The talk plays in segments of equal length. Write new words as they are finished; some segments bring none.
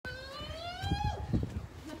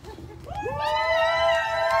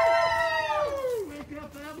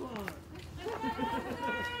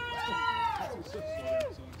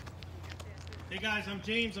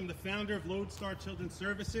James. I'm the founder of Lodestar Children's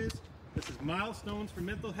Services. This is Milestones for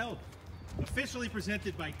Mental Health, officially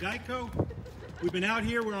presented by Geico. We've been out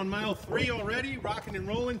here, we're on mile 3 already, rocking and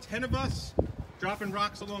rolling, 10 of us, dropping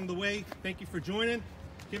rocks along the way. Thank you for joining.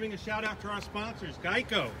 Giving a shout out to our sponsors,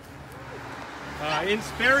 Geico,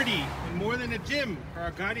 Insperity, and More Than a Gym are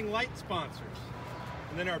our guiding light sponsors.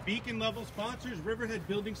 And then our beacon level sponsors, Riverhead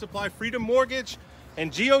Building Supply, Freedom Mortgage,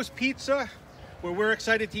 and Gio's Pizza, where we're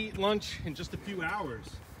excited to eat lunch in just a few hours.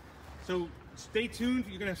 So stay tuned,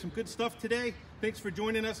 you're gonna have some good stuff today. Thanks for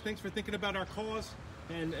joining us, thanks for thinking about our cause,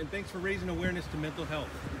 and thanks for raising awareness to mental health.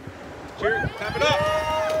 Cheers, clap it up!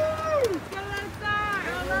 Go Lodestar!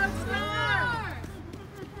 Go Lodestar!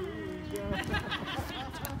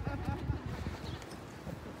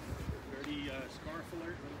 Dirty scarf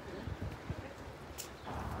alert.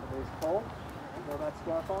 There's Cole. Throw that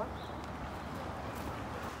scarf on.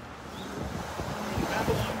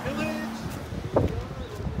 Babylon Village.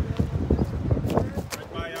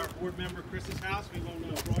 Right by our board member Chris's house. We won't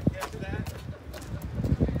broadcast that.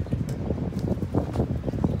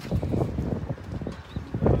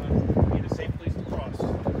 Need a safe place to cross.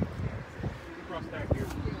 Cross back here.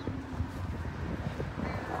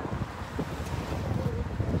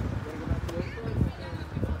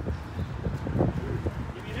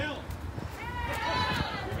 Give me an L.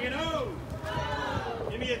 Give me an O.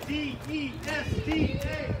 Give me a D-E-S-T-A-R.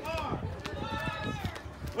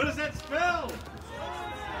 What does that spell?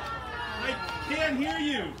 I can't hear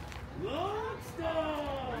you.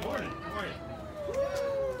 Lodestar. Morning. Morning.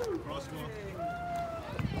 Crosswalk.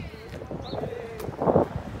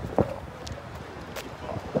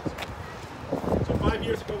 So 5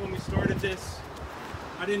 years ago when we started this,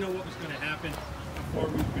 I didn't know what was going to happen, how far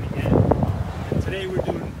we were going to get. And today we're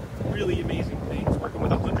doing really amazing things, working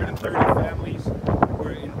with 130 families.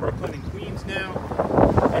 We're in Brooklyn and Queens now,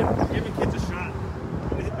 and giving kids a shot. I'm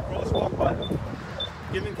going to hit the crosswalk button.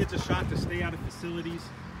 Giving kids a shot to stay out of facilities,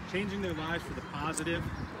 changing their lives for the positive,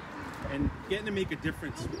 and getting to make a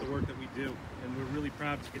difference with the work that we do. And we're really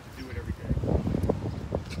proud to get to do it every day.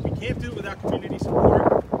 We can't do it without community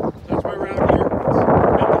support, so that's why we're out here. It's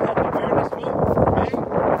Mental Health Awareness Month, May.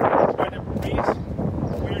 Trying to raise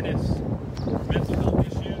awareness for mental health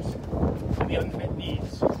issues and the unmet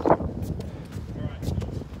needs. All right,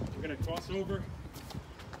 we're going to cross over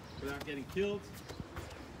without getting killed.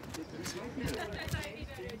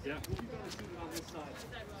 Yeah. You gotta shoot it on this side.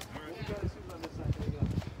 All right. You gotta shoot it on this side. There you go.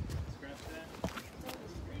 Scratch that.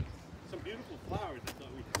 Some beautiful flowers I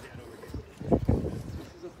thought we could get over here.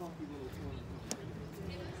 This is a funky little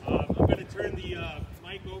corner. I'm going to turn the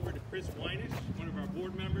mic over to Chris Weinish, one of our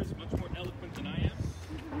board members, much more eloquent than I am.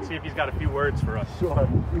 See if he's got a few words for us. Sure, a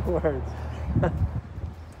few words.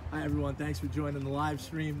 Hi everyone, thanks for joining the live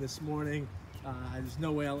stream this morning. There's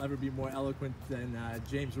no way I'll ever be more eloquent than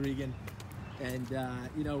James Regan. And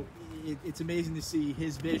you know, it's amazing to see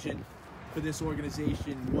his vision for this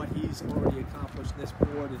organization, what he's already accomplished, this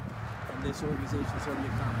board and this organization has already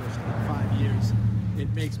accomplished in 5 years.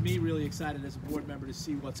 It makes me really excited as a board member to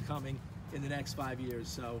see what's coming in the next 5 years.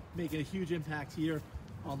 So making a huge impact here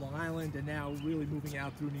on Long Island, and now really moving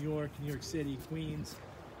out through New York City, Queens.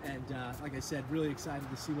 And like I said, really excited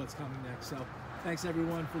to see what's coming next. So thanks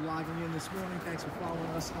everyone for logging in this morning. Thanks for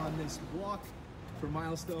following us on this walk for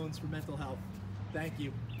Milestones for Mental Health. Thank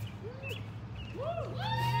you.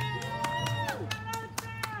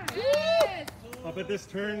 Up at this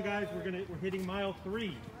turn, guys, we're hitting mile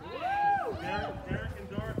 3. Derek and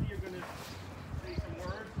Dorothy are gonna say some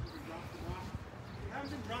words. We're gonna drop the rock. We haven't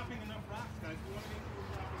been dropping enough rocks, guys. We want to make sure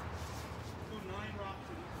we're dropping 9 rocks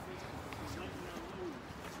in each station. So lighten our load.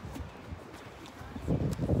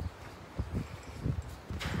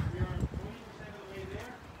 We are 20% of the way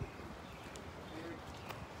there.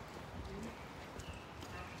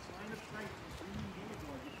 Line of sight is really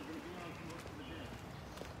beautiful. We're going to be on for most of the day.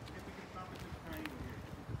 I think we can stop at this triangle here.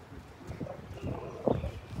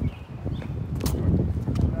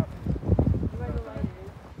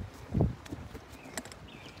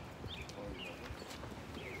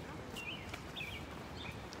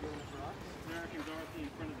 Derek and Dorothy in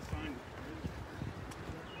front of the sign.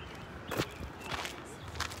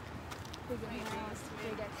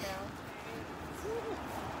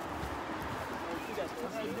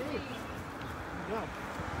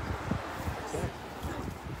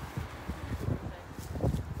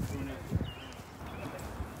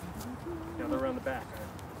 Gather around the back.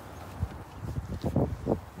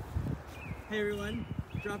 Hey everyone,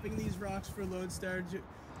 dropping these rocks for Lodestar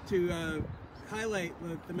to highlight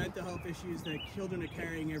the mental health issues that children are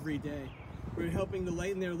carrying every day. We're helping to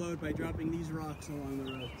lighten their load by dropping these rocks along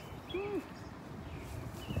the road. Woo!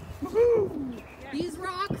 Woohoo! These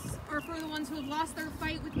rocks are for the ones who have lost their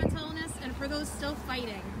fight with mental illness and for those still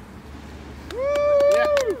fighting. Yeah.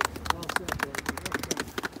 Well said, baby.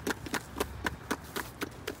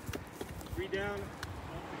 3 down, 1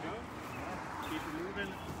 to go. Keep it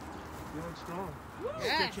moving. Feeling strong.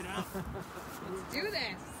 Yes. Stretch it out. Let's do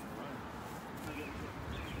this.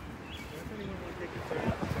 If anyone want to take a turn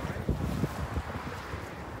outside.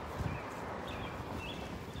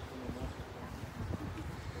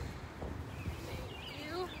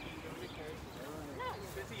 You.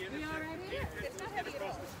 We all right here? It's not heavy at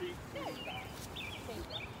all.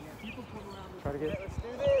 Try to get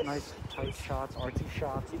nice tight shots, artsy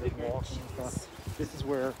shots, and walks and stuff. This is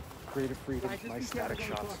where creative freedom, nice static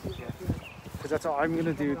shots. Because that's all I'm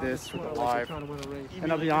gonna do this with the live.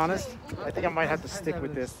 And I'll be honest, I think I might have to stick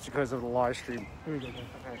with this because of the live stream. Here we go, guys.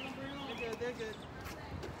 Okay. They're good.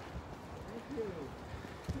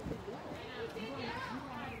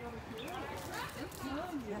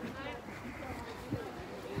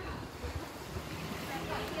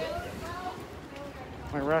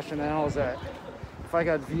 My rationale is that if I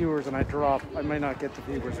got viewers and I drop, I might not get the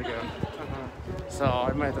viewers again. So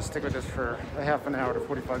I might have to stick with this for a half an hour to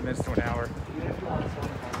 45 minutes to an hour.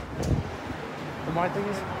 But my thing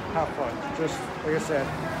is, have fun. Just like I said,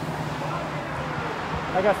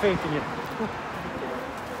 I got faith in you.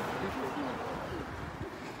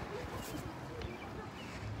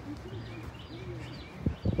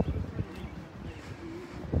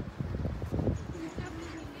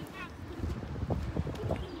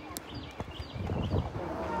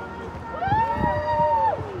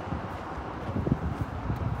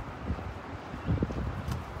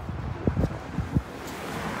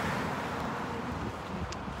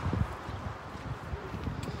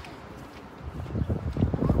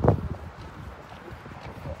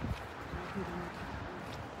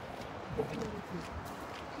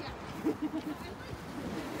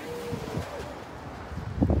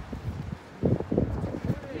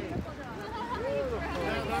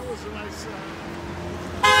 That was a nice.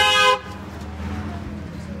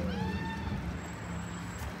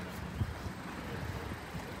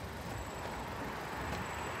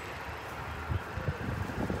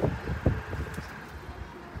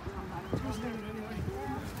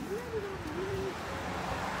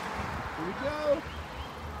 Here we go.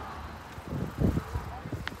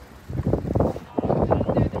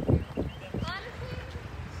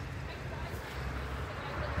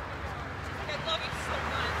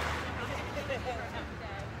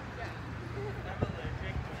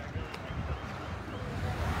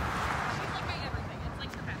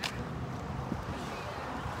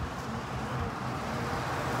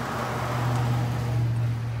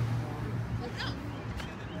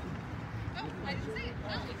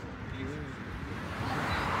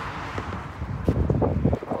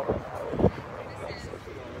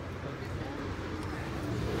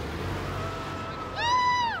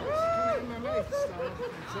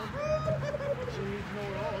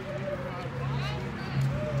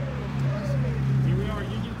 Here we are,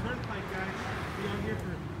 Union Turnpike, guys. Be on here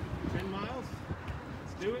for 10 miles.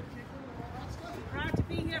 Let's do it. Proud to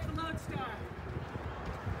be here for Lodestar.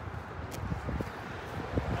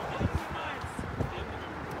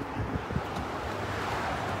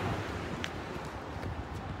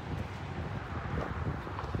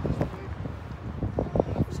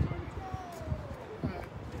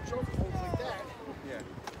 Choke holds like that. Yeah.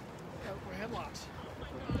 Were headlocks.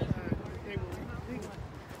 They were legal.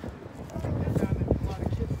 And down there, a lot of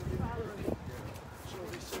kids were getting hurt. So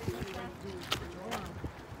they said the only way to do is bring your arm.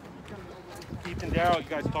 And you kind of Keith and Daryl, you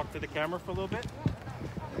guys talk to the camera for a little bit.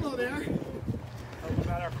 hello there. Tell them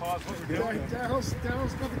about our cause, what we're doing. Daryl's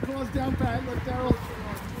got the cause down pat. Let Daryl.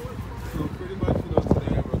 So pretty much,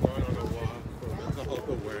 today we're going on a walk for mental health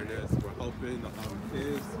awareness. We're helping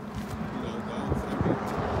kids, adults,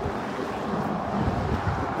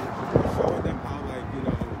 showing them how,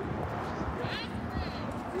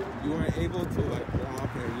 you are able to, walk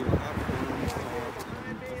and, have fun and stuff,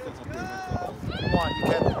 and just to help their mental health. If you want, you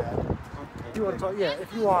can do that. If you want to talk, yeah,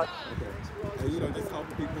 if you want. Okay. And, just help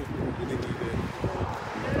people who really need it.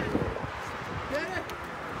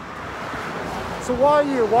 So why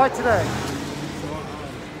you? Why today? So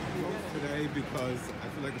today because I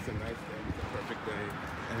feel like it's a nice day, it's a perfect day,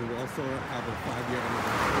 and we also have a 5-year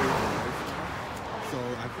anniversary of Lifestyle. So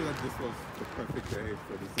I feel like this was the perfect day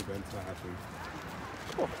for this event to happen.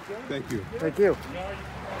 Cool. Thank you. Thank you.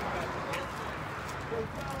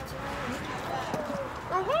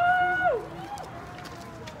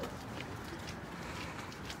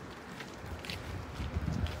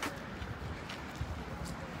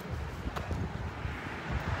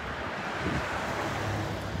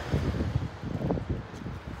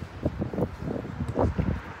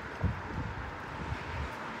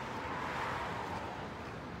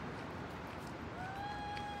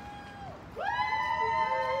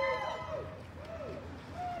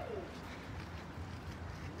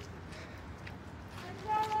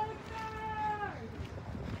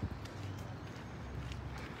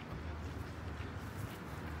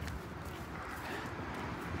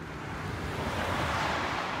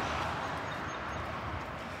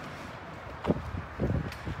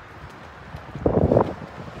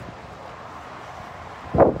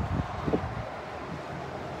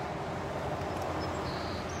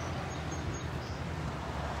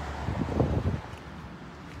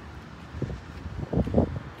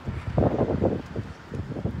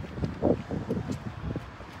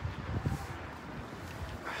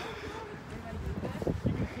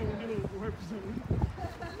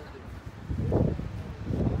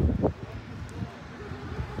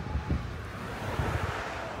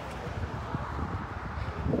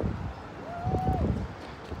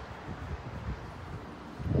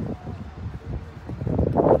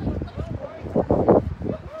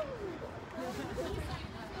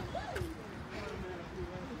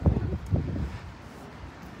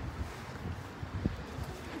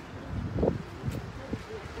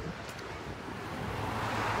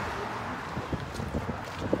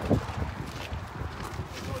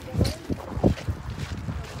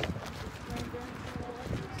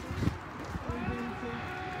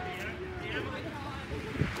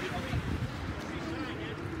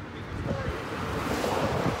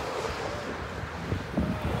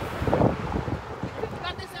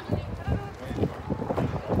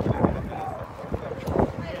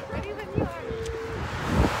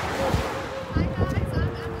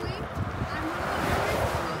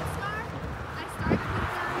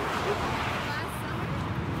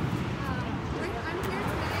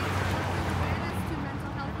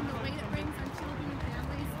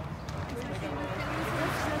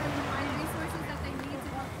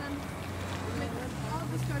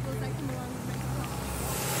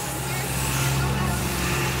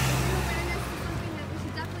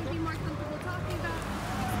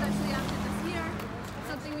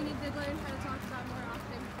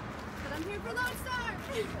 here for Lone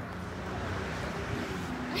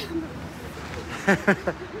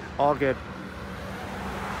Star. All good.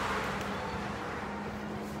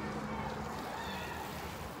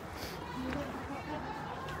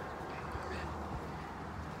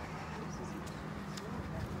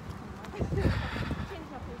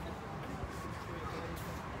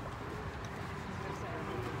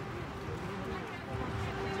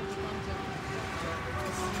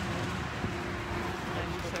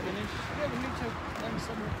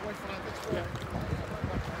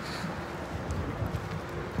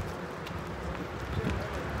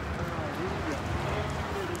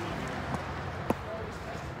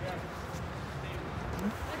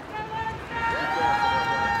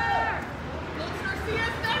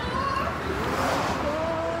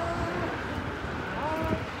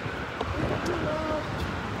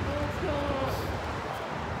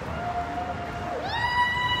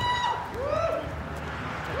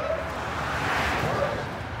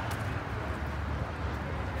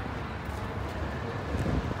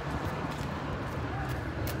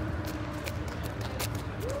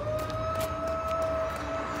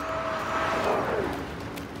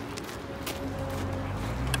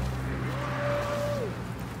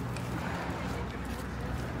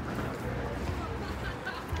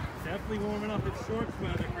 Definitely warming up. It's shorts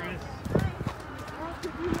weather, Chris.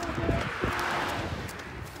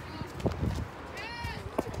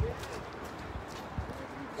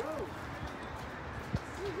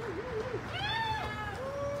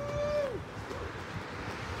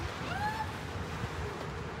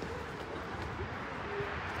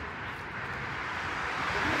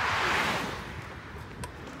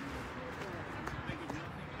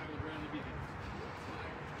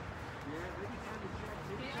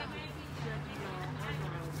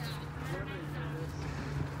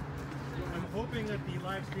 I'm hoping that the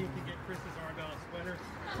live stream can get Chris's Argyle sweater.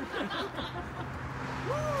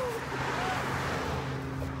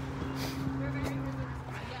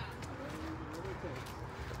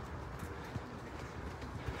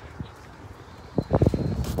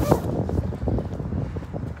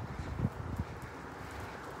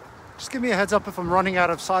 Just give me a heads up if I'm running out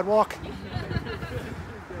of sidewalk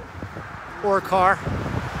or a car.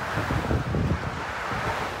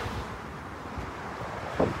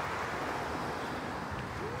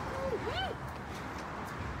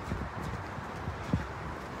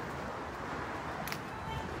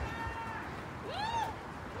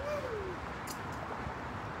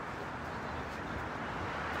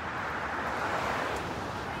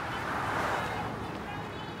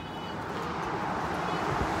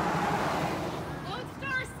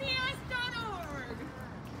 LoneStarCS.org.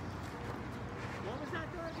 What was that?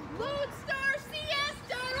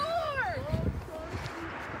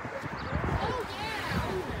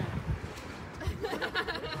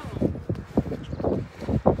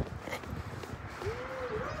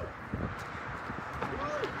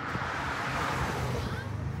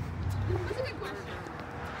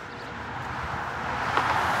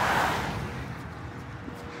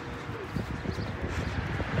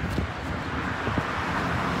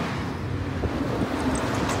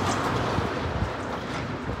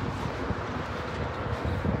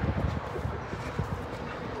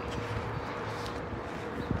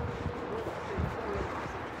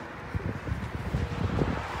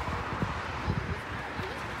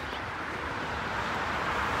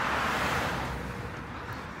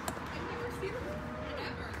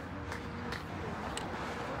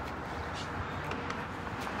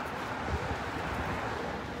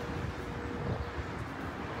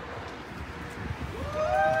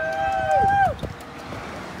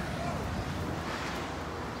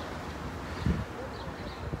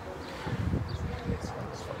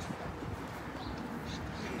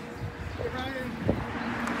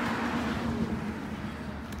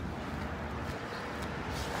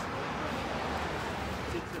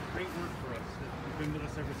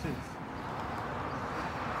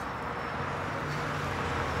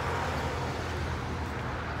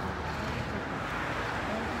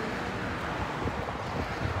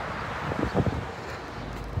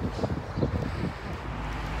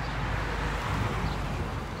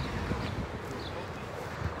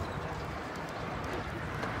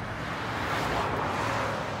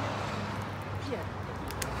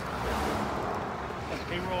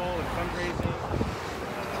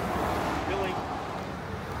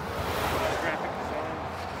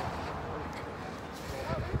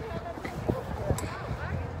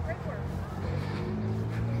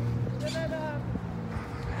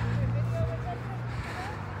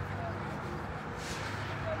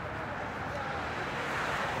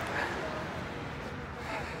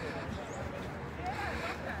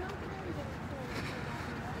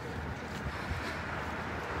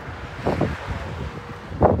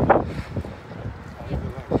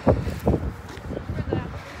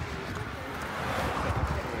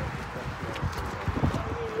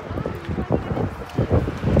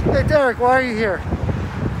 Derek, why are you here? A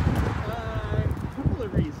couple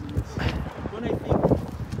of reasons. One, I think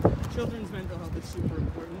children's mental health is super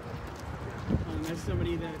important. As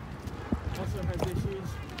somebody that also has issues,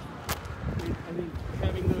 I think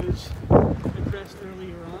having those addressed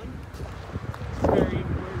earlier on is very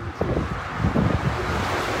important to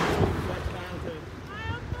that child to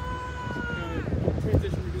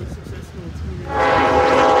transition to be successful in school.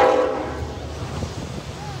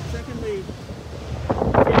 Secondly,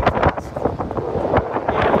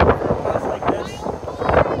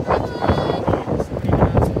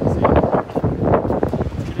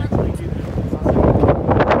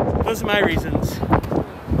 those are my reasons.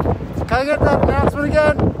 Can I get that announcement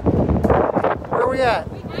again? Where are we at?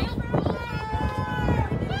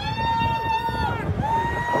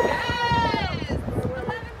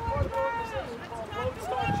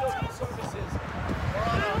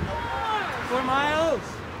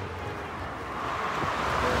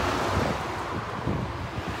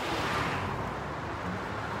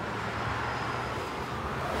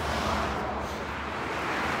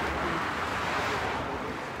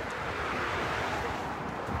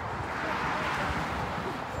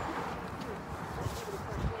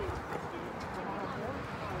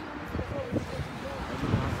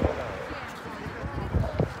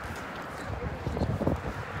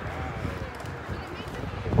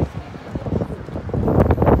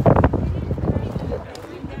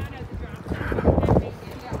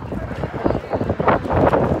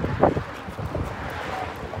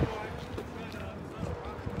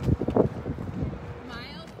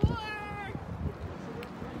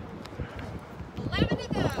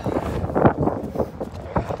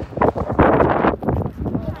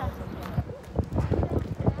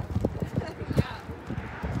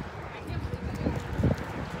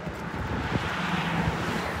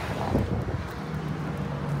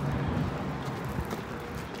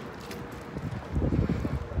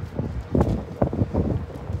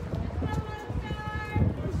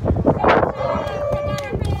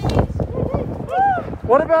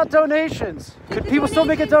 What about donations? Could people still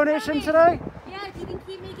make a donation today? Yes, you can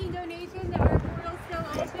keep making donations. Our portal's still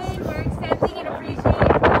open. We're accepting and appreciating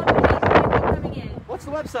all donations that keep coming in. What's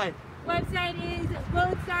the website? Website is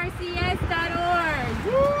lodestarcs.org.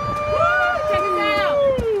 Check us out.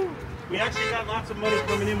 We actually got lots of money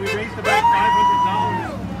coming in. We raised about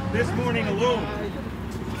 $500 this morning alone.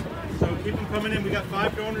 So keep them coming in. We got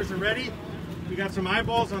 5 donors already. We got some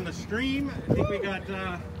eyeballs on the stream. I think we got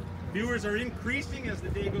viewers are increasing as the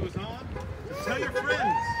day goes on. So tell your friends.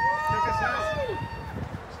 Check us out.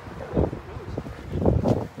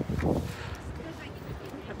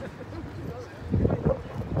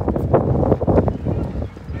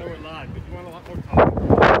 I know we're live, but you want a lot more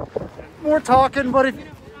talk. More talking, but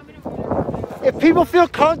if people feel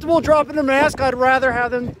comfortable dropping the mask, I'd rather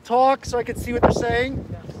have them talk so I can see what they're saying.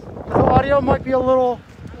 The audio might be a little...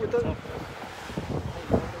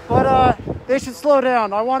 But they should slow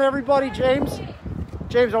down. I want everybody, James,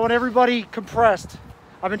 I want everybody compressed.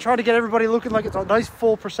 I've been trying to get everybody looking like it's a nice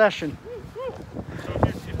full procession. So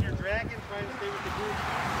if you're dragging, try to stay with the group.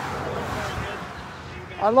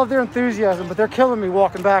 I love their enthusiasm, but they're killing me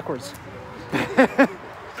walking backwards. Hi,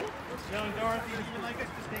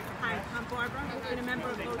 I'm Barbara. I've been a member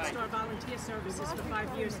of Lodestar Volunteer Services for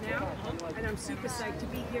 5 years now, and I'm super psyched to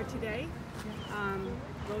be here today.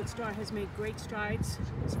 Lodestar has made great strides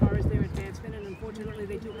as far as their advancement, and unfortunately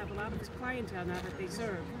they do have a lot of clientele now that they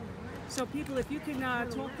serve. So people, if you can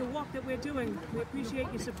talk the walk that we're doing, we appreciate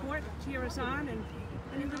your support, cheer us on, and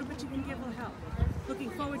any little bit you can give will help.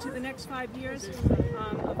 Looking forward to the next 5 years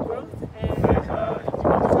of growth and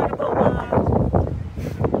incredible,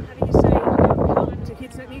 how do you say, help to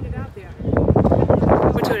kids that need it out there.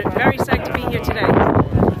 We're very psyched to be here today.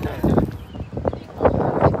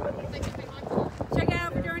 Check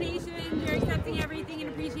out for donations. We're accepting everything and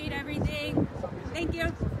appreciate everything. Thank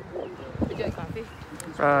you. Would you like coffee?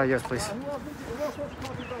 Yes, please.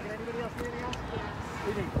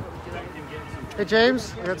 Hey,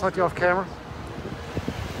 James, I gotta talk to you off camera.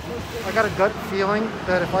 I got a gut feeling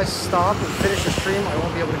that if I stop and finish the stream, I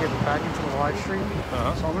won't be able to get back into the live stream.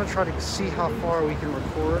 So I'm gonna try to see how far we can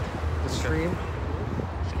record the stream.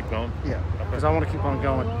 Just keep going. Yeah, because I want to keep on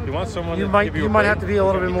going. You want someone? You might have to be a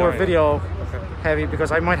little bit more video heavy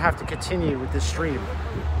because I might have to continue with this stream.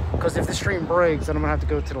 Because if the stream breaks, then I'm gonna have to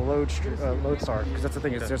go to the load start. Because that's the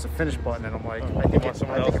thing, is there's a finish button, and I'm like, I think it's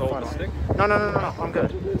fine. No, I'm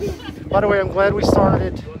good. By the way, I'm glad we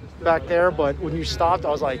started back there, but when you stopped, I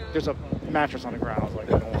was like, there's a mattress on the ground. I was like,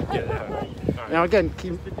 I don't want to get it. Now again,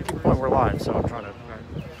 keep in mind we're live, so I'm trying to.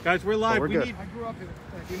 Guys, we're live. We're we good. need.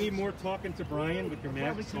 We need more talking to Brian with your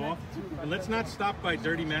masks off. And let's not stop by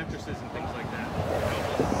dirty mattresses and things like that.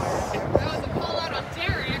 That was a call out on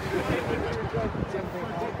Derek.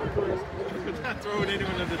 We're not throwing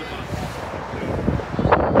anyone under the bus.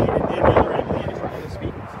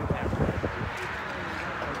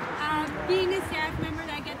 Being a staff member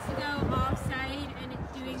that gets to go off-site and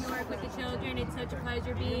doing the work with the children, it's such a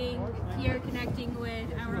pleasure being here, connecting with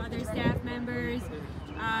our other staff members,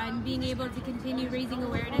 and being able to continue raising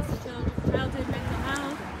awareness of childhood mental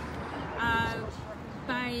health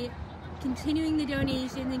by continuing the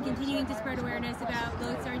donations and continuing to spread awareness about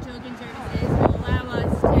Lodestar Children's Services will allow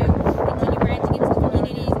us to continue branching into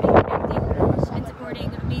communities and connecting and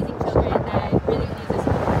supporting amazing children that really need the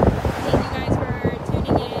support. Thank you guys for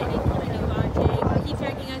tuning in and continue watching. Keep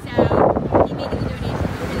checking us out. Keep making the donations.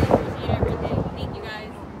 We really appreciate everything. Thank you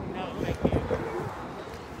guys.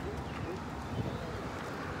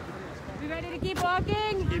 We ready to keep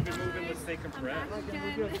walking? Keep it moving, let's take a breath.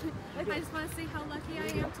 I just want to say how lucky I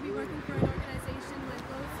am to be working for an organization like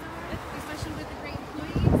Lodestar, especially with the great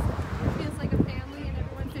employees. It feels like a family and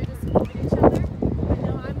everyone's there to support each other. I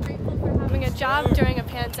know I'm grateful for having a job during a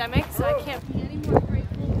pandemic, so I can't be any more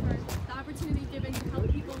grateful for the opportunity given to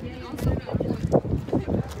help people and also be employed.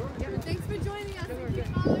 But thanks for joining us and keep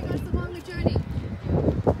following us along the journey.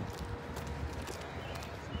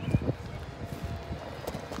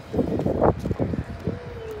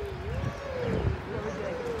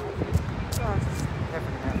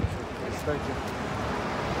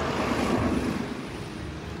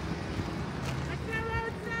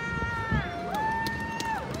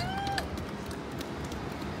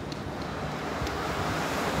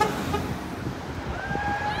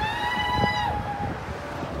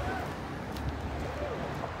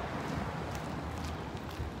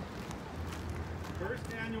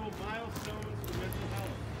 First annual Milestones for Mental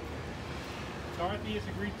Health. Dorothy has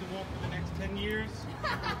agreed to walk for the next 10 years.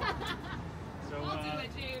 So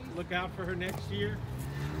look out for her next year.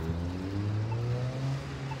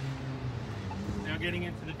 Now getting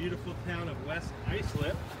into the beautiful town of West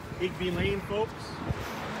Islip, Higby Lane, folks.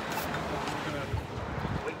 We're gonna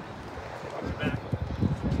watch the back.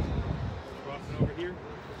 Crossing over here.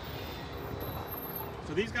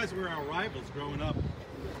 So these guys were our rivals growing up.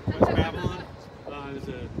 West Babylon. It was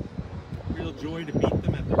a real joy to beat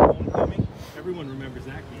them at their homecoming. Everyone remembers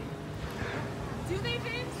that game. Do they,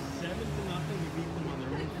 Vince? 7-0, we beat them on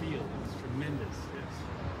their own field. It was tremendous,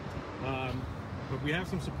 yes. But we have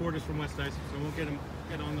some supporters from West Islip, so I won't get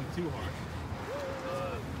on them too hard.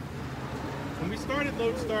 When we started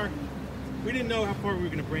Lodestar, we didn't know how far we were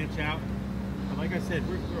going to branch out. But like I said,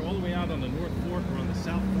 we're all the way out on the North Fork, we're on the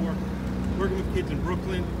South Fork, working with kids in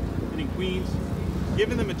Brooklyn and in Queens,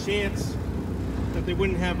 giving them a chance that they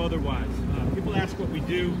wouldn't have otherwise. People ask what we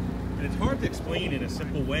do, and it's hard to explain in a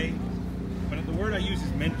simple way, but the word I use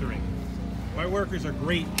is mentoring. My workers are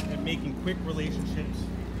great at making quick relationships,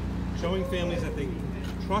 showing families that they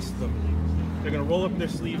trust them. They're going to roll up their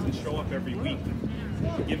sleeves and show up every week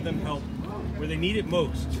to give them help where they need it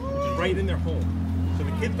most, which is right in their home. So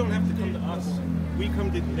the kids don't have to come to us, we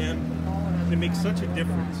come to them, and it makes such a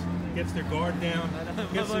difference. It gets their guard down,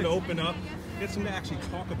 gets them to open up, gets them to actually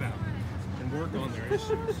talk about it and work on their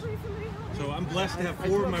issues. So I'm blessed to have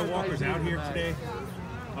 4 of my walkers out here today.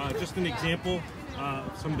 Just an example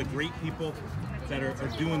of some of the great people that are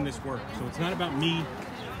doing this work. So it's not about me.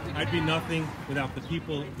 I'd be nothing without the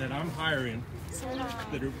people that I'm hiring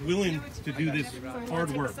that are willing to do this hard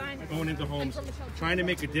work, going into homes, trying to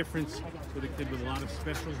make a difference with a kid with a lot of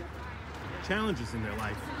special challenges in their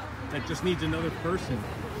life that just needs another person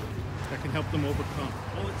that can help them overcome.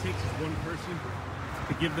 All it takes is one person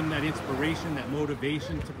to give them that inspiration, that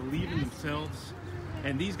motivation, to believe in themselves.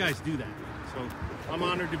 And these guys do that. So I'm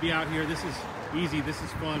honored to be out here. This is easy, this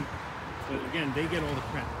is fun. But again, they get all the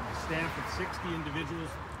credit. A staff of 60 individuals,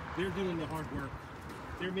 they're doing the hard work.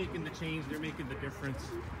 They're making the change, they're making the difference.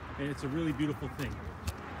 And it's a really beautiful thing.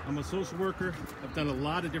 I'm a social worker. I've done a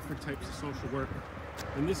lot of different types of social work.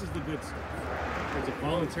 And this is the good stuff. It's a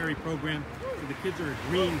voluntary program. So the kids are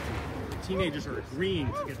agreeing to it. The teenagers are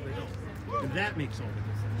agreeing to get the help. And that makes all the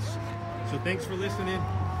difference. So thanks for listening.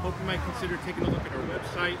 Hope you might consider taking a look at our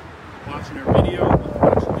website, watching our video,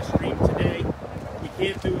 watching the stream today. We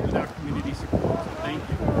can't do it without community support. So thank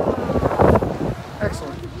you.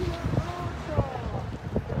 Excellent.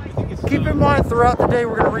 Keep in mind throughout the day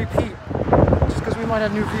we're going to repeat, just because we might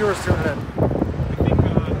have new viewers tuning in.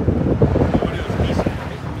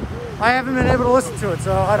 I haven't been able to listen to it,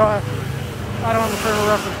 so I don't have a frame of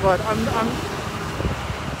reference, but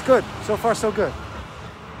it's good. So far, so good.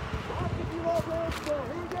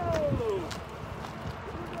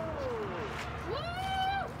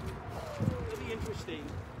 interesting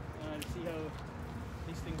to see how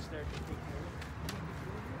these things start to take care of it.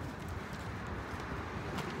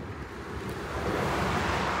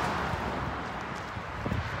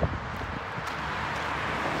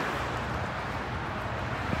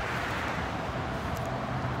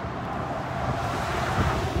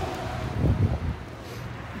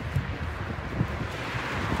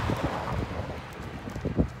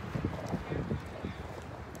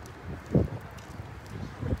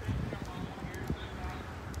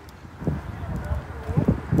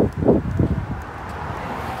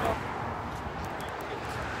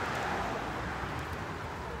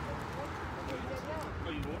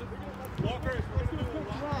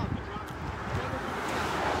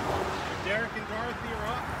 Derek and Dorothy are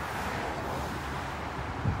up.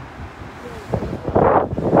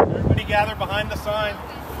 Everybody gather behind the sign.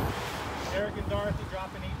 Derek and Dorothy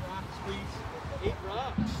dropping 8 rocks, please. 8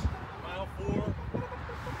 rocks. Mile 4.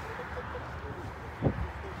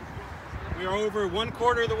 We are over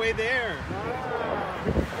 1/4 of the way there.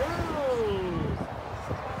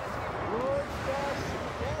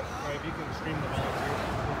 Alright, if you can stream the volunteers.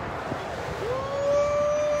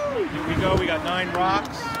 Here we go, we got 9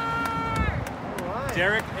 rocks.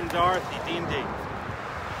 Derek and Dorothy, D&D.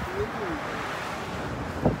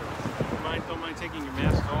 Don't mind taking your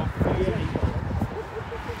mask off.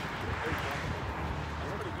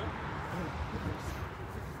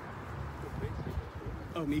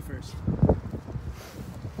 Oh, me first.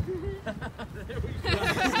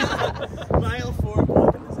 Mile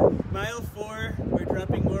 4, we're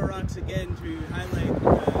dropping more rocks again to highlight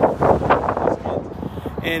these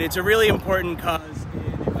kids. And it's a really important cause,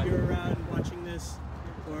 and if you're around watching this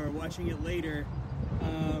or watching it later,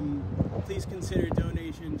 please consider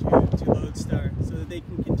donation to Lodestar so that they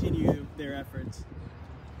can continue their efforts.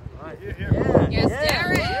 All right, here. Yes,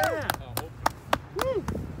 Derek! Yeah.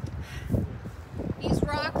 These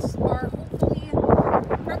rocks are hopefully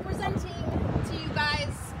representing to you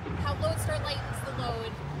guys how Lodestar lightens the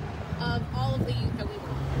load of all of the youth that we work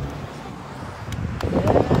with.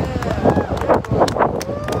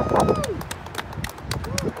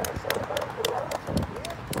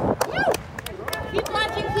 Keep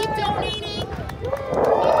watching, keep donating, keep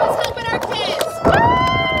us helping our kids.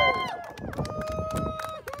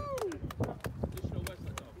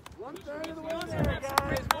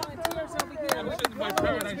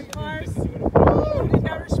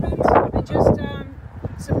 And just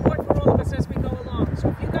support for all of us as we go along. So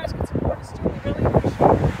if you guys can support us too, we really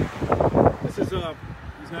appreciate it. This is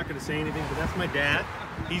he's not going to say anything, but that's my dad.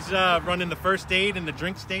 He's running the first aid and the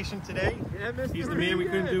drink station today. He's the man. We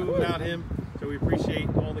couldn't do it without him. So we appreciate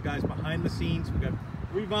all the guys behind the scenes. We've got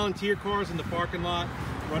 3 volunteer cars in the parking lot,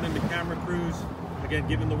 running the camera crews. Again,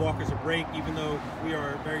 giving the walkers a break, even though we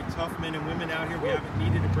are very tough men and women out here. We haven't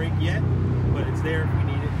needed a break yet, but it's there if we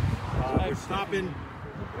need it. We're stopping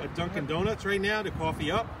at Dunkin' Donuts right now to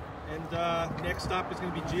coffee up, and next stop is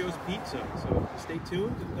going to be Gio's Pizza. So stay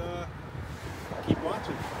tuned and keep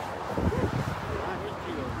watching.